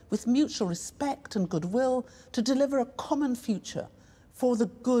cooperate with mutual respect and goodwill to deliver a common future for the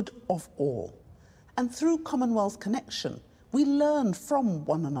good of all. And through Commonwealth connection, we learn from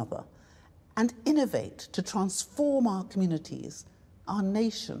one another and innovate to transform our communities, our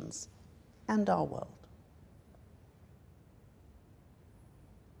nations, and our world.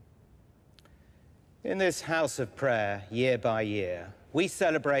 In this house of prayer, year by year, we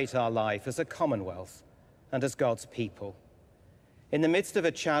celebrate our life as a Commonwealth and as God's people. In the midst of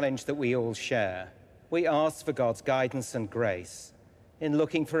a challenge that we all share, we ask for God's guidance and grace in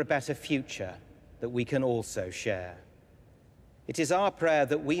looking for a better future that we can also share. It is our prayer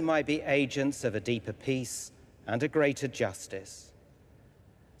that we might be agents of a deeper peace and a greater justice.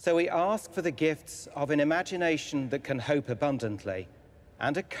 So we ask for the gifts of an imagination that can hope abundantly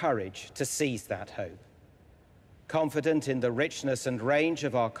and a courage to seize that hope. Confident in the richness and range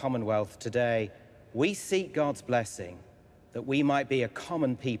of our Commonwealth today, we seek God's blessing that we might be a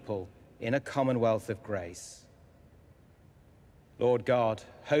common people in a Commonwealth of grace. Lord God,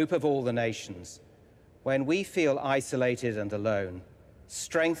 hope of all the nations, when we feel isolated and alone,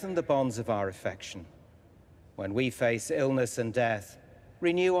 strengthen the bonds of our affection. When we face illness and death,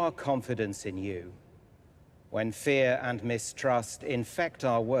 renew our confidence in you. When fear and mistrust infect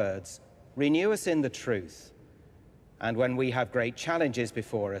our words, renew us in the truth. And when we have great challenges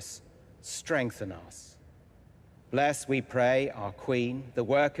before us, strengthen us. Bless, we pray, our Queen, the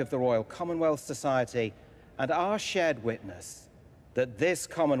work of the Royal Commonwealth Society, and our shared witness, that this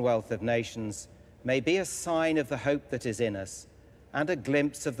Commonwealth of Nations may be a sign of the hope that is in us and a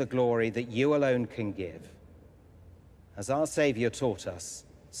glimpse of the glory that you alone can give. As our Saviour taught us,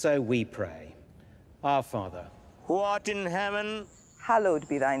 so we pray. Our Father, who art in heaven, hallowed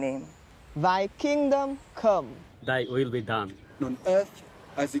be thy name. Thy kingdom come. Thy will be done, on earth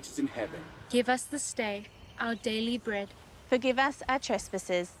as it is in heaven. Give us this day our daily bread. Forgive us our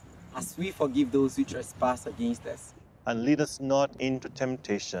trespasses, as we forgive those who trespass against us. And lead us not into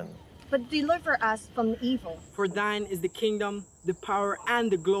temptation, but deliver us from evil. For thine is the kingdom, the power,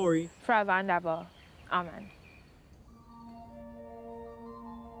 and the glory, forever and ever. Amen.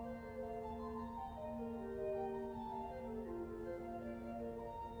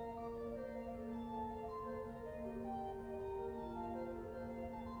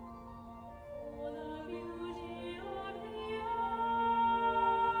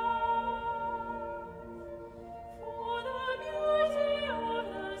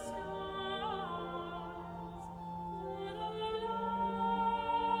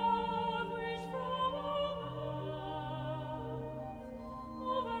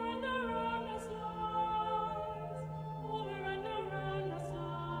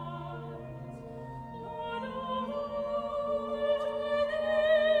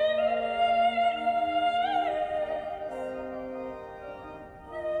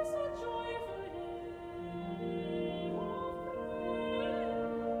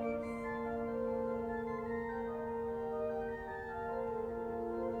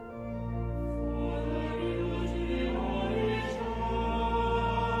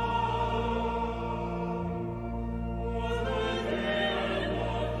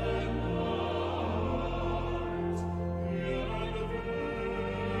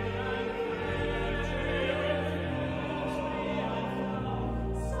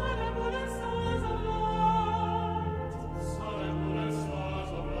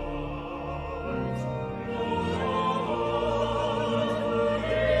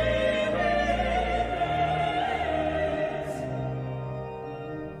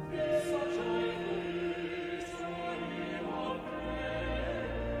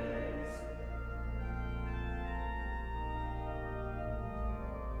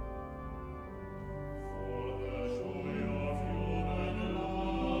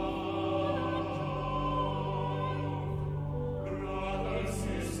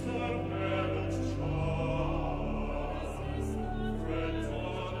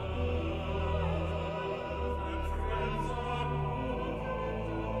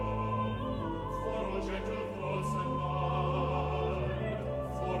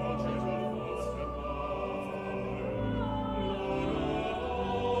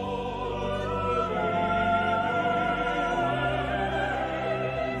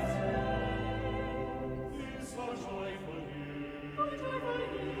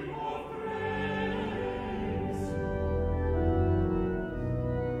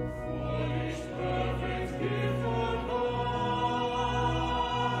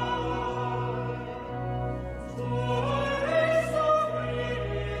 Lord.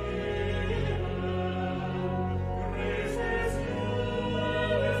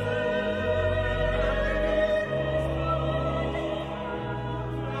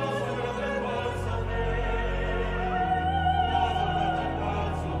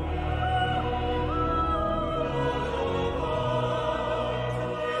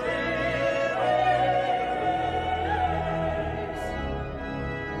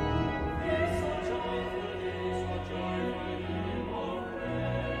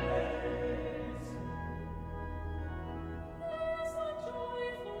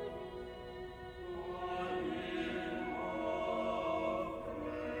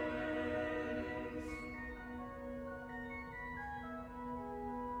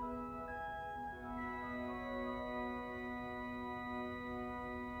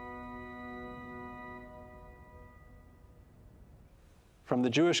 From the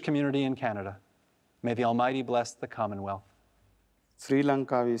Jewish community in Canada, may the Almighty bless the Commonwealth. ශ්‍රී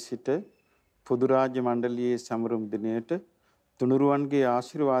ලංකාවේ සිට පොදු රාජ්‍ය මණ්ඩලයේ සමරුම් දිනයට තුනුරුවන්ගේ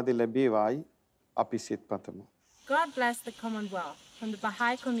ආශිර්වාද ලැබේවායි අපි සිත පතමු. God bless the Commonwealth from the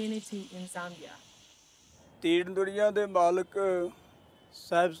Baha'i community in Zambia. ਤੀਨ ਦੁਨੀਆ ਦੇ ਮਾਲਕ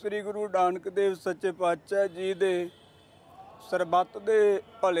ਸਾਹਿਬ ਸ੍ਰੀ ਗੁਰੂ ਨਾਨਕ ਦੇਵ ਸੱਚੇ ਪਾਤਸ਼ਾਹ ਜੀ ਦੇ ਸਰਬੱਤ ਦੇ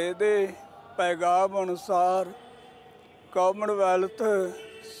ਭਲੇ ਦੇ ਪੈਗਾਮ ਅਨੁਸਾਰ ਕਾਮਨਵੈਲਥ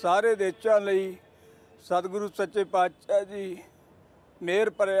ਸਾਰੇ ਦੇਸ਼ਾਂ ਲਈ ਸਤਿਗੁਰੂ ਸੱਚੇ ਪਾਤਸ਼ਾਹ ਜੀ ਮਿਹਰ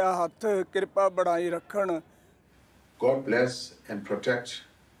ਭਰਿਆ ਹੱਥ ਕਿਰਪਾ ਬਣਾਈ ਰੱਖਣ. God bless and protect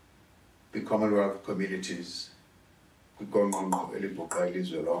the Commonwealth communities. Kugongo elipoka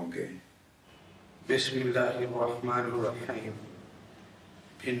ilizolonge. बिस्मिल्लाहिर्रहमानिर्रहीम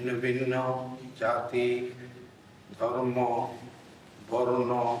भिन्न भिन्न जाति धर्म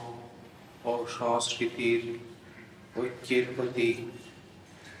वर्ण और संस्कृतिर ঐক্যের প্রতি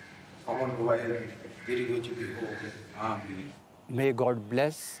কমনওয়েলথ দীর্ঘজীবী হোক আমিন. May God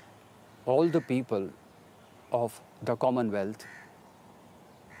bless all the people of the Commonwealth.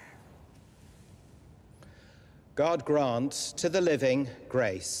 God grant to the living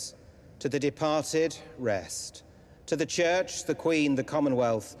grace, to the departed rest, to the Church, the Queen, the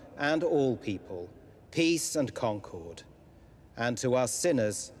Commonwealth, and all people, peace and concord, and to us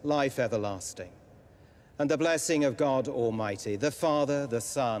sinners, life everlasting. And the blessing of God Almighty, the Father, the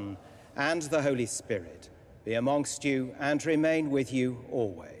Son, and the Holy Spirit be amongst you and remain with you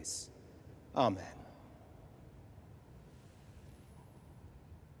always. Amen.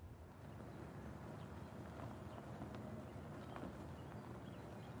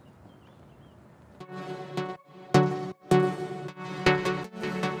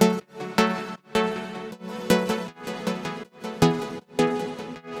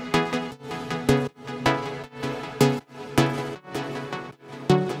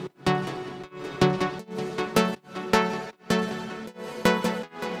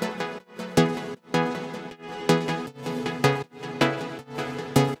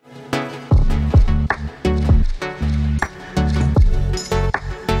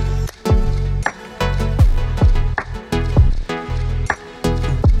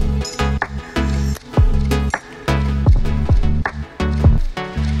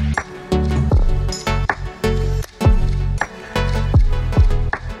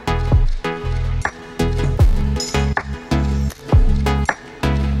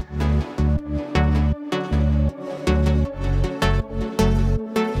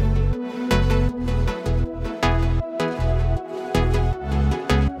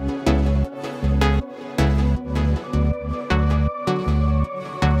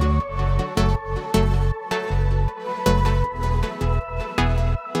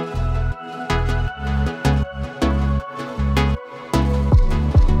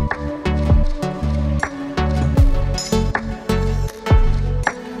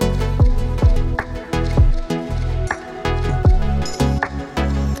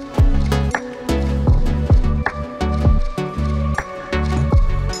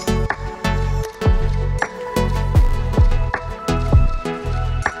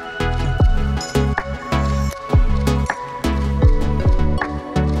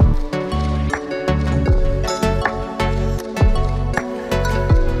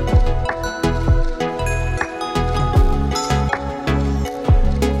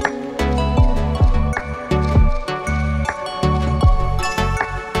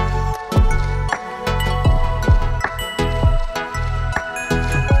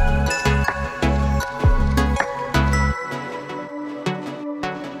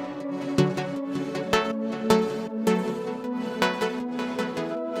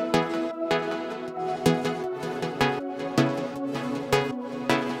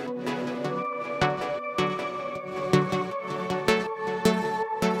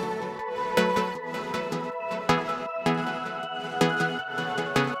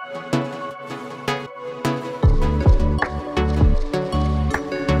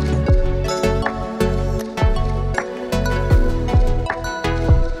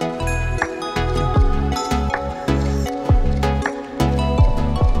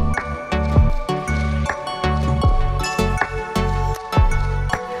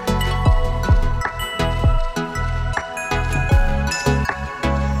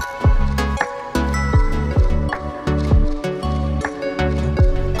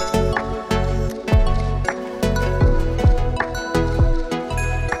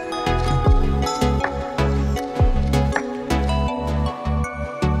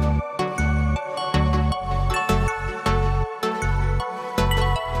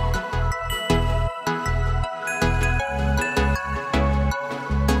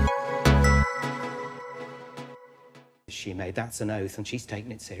 she made. That's an oath, and she's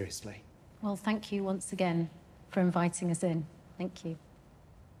taken it seriously. Well, thank you once again for inviting us in. Thank you.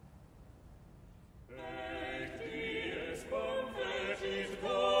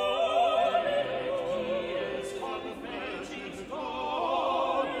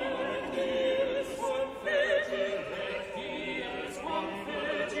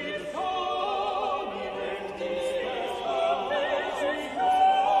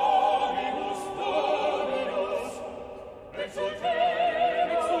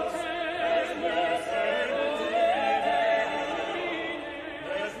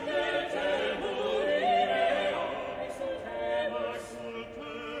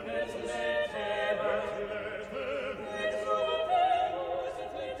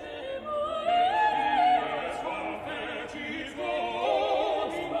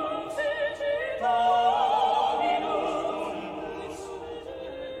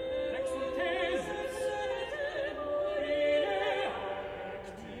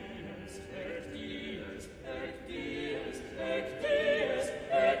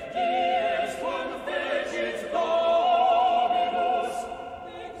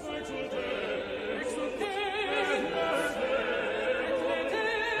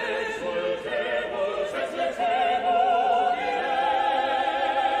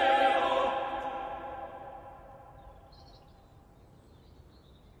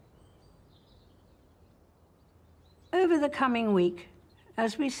 Over the coming week,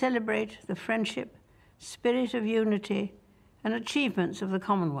 as we celebrate the friendship, spirit of unity, and achievements of the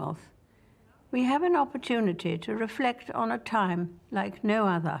Commonwealth, we have an opportunity to reflect on a time like no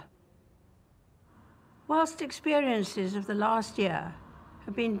other. Whilst experiences of the last year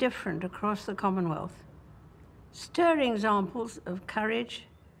have been different across the Commonwealth, stirring examples of courage,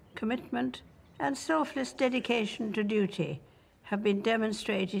 commitment, and selfless dedication to duty have been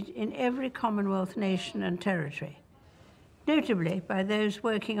demonstrated in every Commonwealth nation and territory, notably by those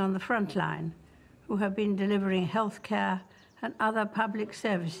working on the front line who have been delivering healthcare and other public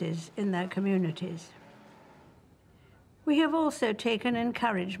services in their communities. We have also taken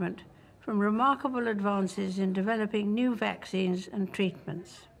encouragement from remarkable advances in developing new vaccines and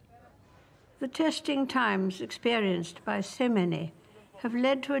treatments. The testing times experienced by so many have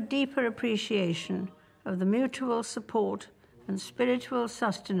led to a deeper appreciation of the mutual support and spiritual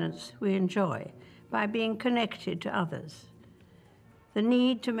sustenance we enjoy by being connected to others. The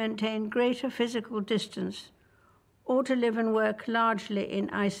need to maintain greater physical distance or to live and work largely in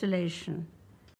isolation